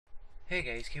Hey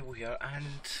guys, Cable here, and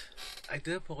I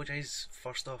do apologise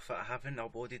first off that I haven't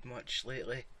uploaded much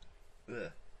lately.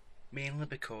 Ugh. Mainly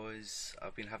because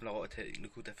I've been having a lot of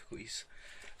technical difficulties.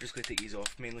 I'm just going to take these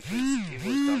off, mainly because even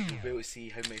though it's dark, you'll be able to see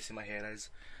how messy my hair is.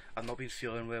 I've not been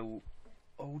feeling well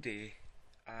all day,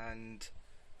 and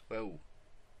well,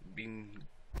 been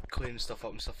cleaning stuff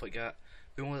up and stuff like that.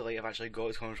 The only light I've actually got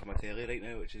is coming from my telly right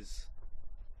now, which is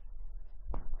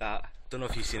that. Don't know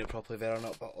if you've seen it properly there or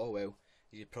not, but oh well.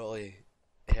 You probably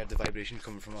heard the vibration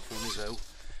coming from my phone as well.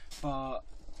 But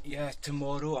yeah,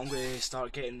 tomorrow I'm going to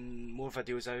start getting more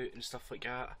videos out and stuff like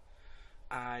that.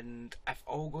 And if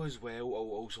all goes well,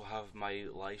 I'll also have my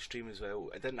live stream as well.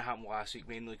 It didn't happen last week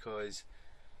mainly because,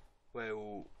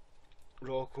 well,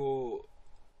 Rocco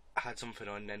had something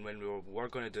on, and when we were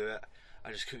going to do it,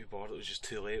 I just couldn't be bothered. It was just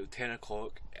too late. It was 10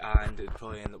 o'clock, and it would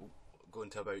probably end up going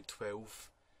to about 12.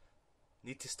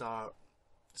 Need to start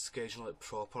schedule it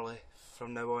properly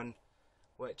from now on,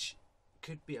 which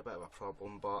could be a bit of a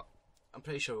problem, but I'm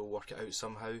pretty sure we'll work it out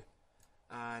somehow.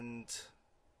 And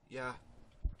yeah,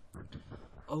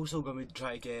 also going to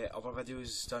try to get other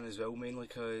videos done as well, mainly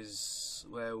because,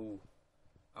 well,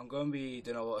 I'm going to be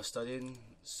doing a lot of studying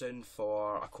soon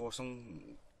for a course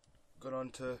I'm going on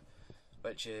to,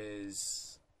 which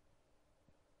is,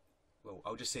 well,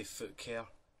 I'll just say foot care,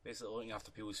 basically looking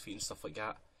after people's feet and stuff like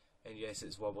that. And yes,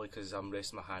 it's wobbly because I'm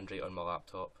resting my hand right on my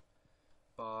laptop.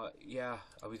 But yeah,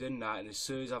 I'll be doing that, and as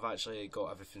soon as I've actually got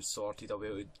everything sorted, I'll be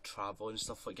able to travel and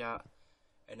stuff like that,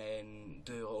 and then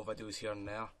do little videos here and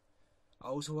there. I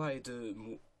also want to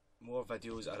do more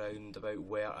videos around about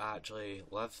where I actually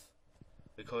live,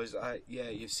 because yeah,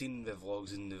 you've seen the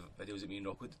vlogs and the videos that me and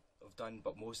Rocco have done,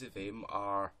 but most of them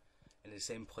are in the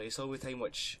same place all the time,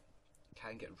 which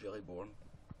can get really boring.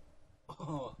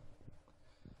 Oh.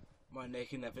 My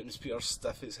neck and everything's pure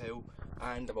stiff as hell,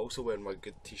 and I'm also wearing my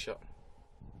good t-shirt.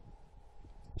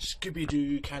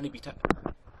 Scooby-Doo, can he beat it?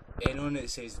 Anyone that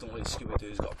says they don't like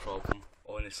Scooby-Doo's got a problem,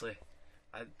 honestly.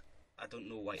 I don't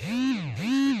know why anyone likes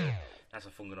Scooby-Doo. That's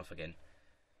my phone going off again.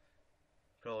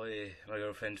 Probably my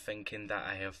girlfriend thinking that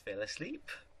I have fell asleep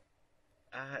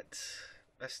at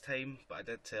this time, but I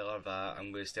did tell her that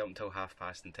I'm going to stay up until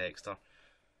past and text her.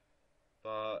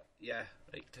 But yeah,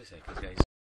 right, 2 seconds guys.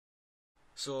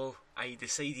 So I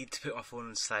decided to put my phone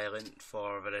on silent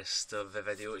for the rest of the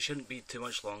video. It shouldn't be too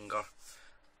much longer.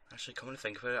 Actually, come to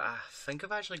think about it, I think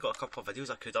I've actually got a couple of videos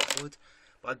I could upload,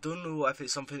 but I don't know if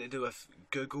it's something to do with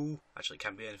Google. Actually, it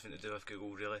can't be anything to do with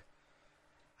Google really.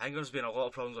 I think there's been a lot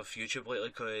of problems with YouTube lately,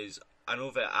 because I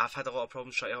know that I've had a lot of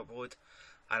problems trying to upload,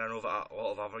 and I know that a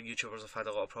lot of other YouTubers have had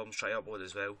a lot of problems trying to upload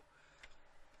as well.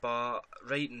 But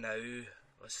right now,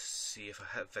 let's see if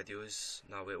I hit videos.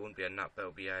 No, it won't be in that, but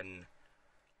it'll be in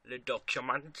the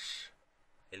documents,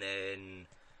 and then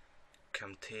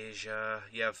Camtasia.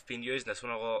 Yeah, I've been using this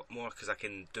one a lot more because I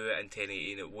can do it in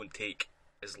 1080 and it won't take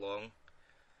as long.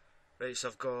 Right, so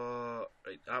I've got,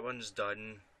 right, that one's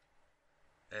done.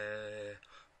 I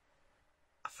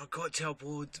forgot to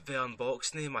upload the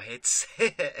unboxing of my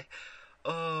headset.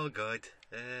 Oh god.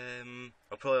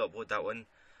 I'll probably upload that one.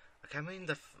 I can't mind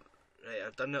if, right,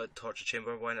 I've done the torture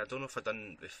chamber one. I don't know if I've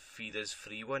done the Feeder's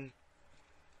free one.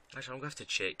 Actually, I'm going to have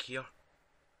to check here.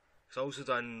 I've also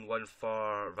done one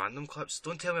for random clips.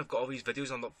 Don't tell me I've got all these videos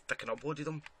and I'm not freaking uploaded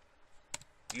them.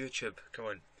 YouTube, come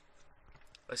on.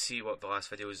 Let's see what the last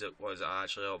video was that I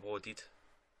actually uploaded.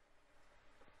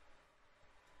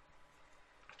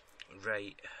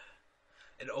 Right.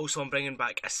 And also I'm bringing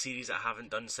back a series I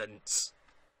haven't done since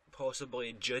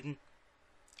possibly June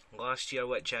last year,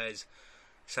 which is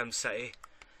SimCity.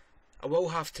 I will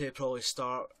have to probably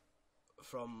start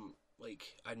from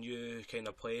like a new kind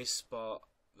of place, but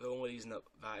the only reason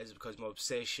that is because my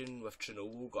obsession with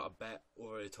Chernobyl got a bit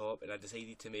over the top, and I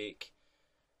decided to make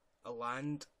a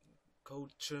land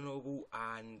called Chernobyl,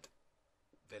 and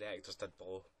the reactors did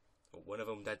blow. Well, one of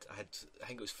them did. I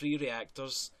think it was 3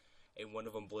 reactors, and one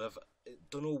of them blew. I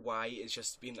don't know why. It's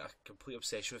just been a complete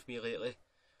obsession with me lately.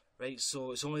 Right,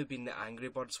 so it's only been the Angry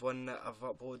Birds one that I've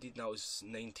uploaded, and that was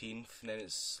 19th, and then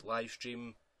it's live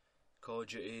stream. Call of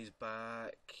Duty is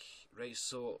back. Right,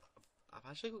 so I've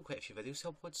actually got quite a few videos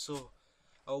to upload, so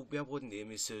I'll be uploading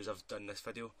them as soon as I've done this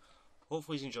video.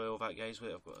 Hopefully you enjoy all that, guys.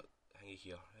 Wait, I've got a thingy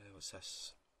here. What's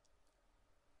this?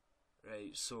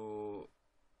 Right, so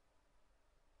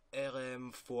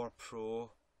LM4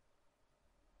 Pro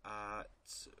at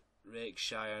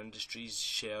Rexshire Industries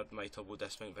shared my Turbo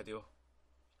Dismount video.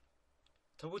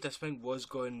 Turbo Dismount was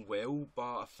going well,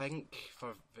 but I think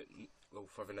for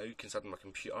the now, considering my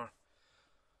computer,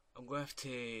 I'm going to have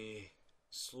to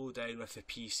slow down with the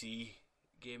PC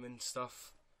gaming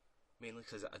stuff, mainly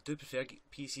because I do prefer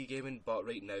PC gaming, but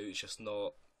right now it's just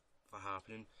not for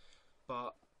happening.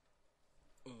 But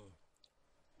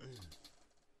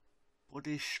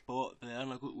bloody spot there,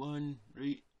 and I got one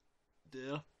right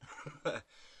there.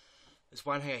 There's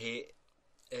one thing I hate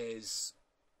is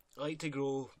I like to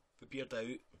grow the beard out,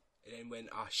 and then when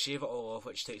I shave it all off,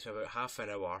 which takes me about half an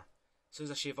hour, as soon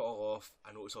as I shave it all off,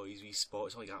 I notice all these wee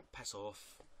spots. I'm like, that piss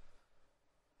off.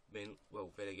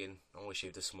 Well, then again, I only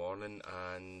shaved this morning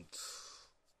and it's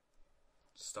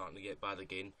starting to get bad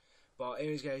again. But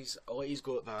anyways guys, I'll let you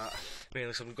go at that.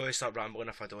 Mainly, so I'm going to start rambling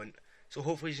if I don't. So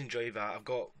hopefully you enjoy that. I've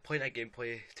got plenty of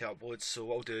gameplay to upload, so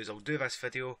what I'll do is I'll do this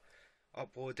video,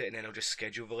 upload it, and then I'll just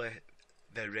schedule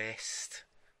the rest.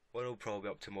 One will probably be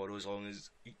up tomorrow as long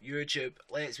as YouTube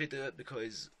lets me do it,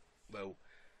 because, well,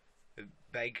 the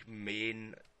big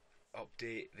main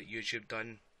update that YouTube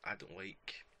done, I don't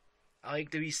like. I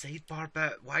like the wee sidebar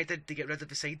bit. Why did they get rid of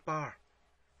the sidebar?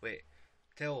 Wait,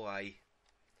 tell a lie.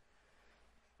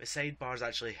 The sidebar's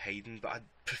actually hiding, but I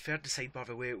preferred the sidebar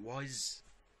the way it was.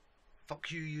 Fuck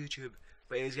you, YouTube.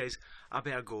 But anyways guys, I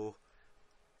better go.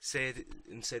 Said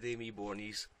instead of me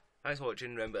Bornies. Thanks for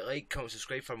watching. Remember to like, comment,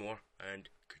 subscribe for more, and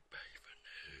good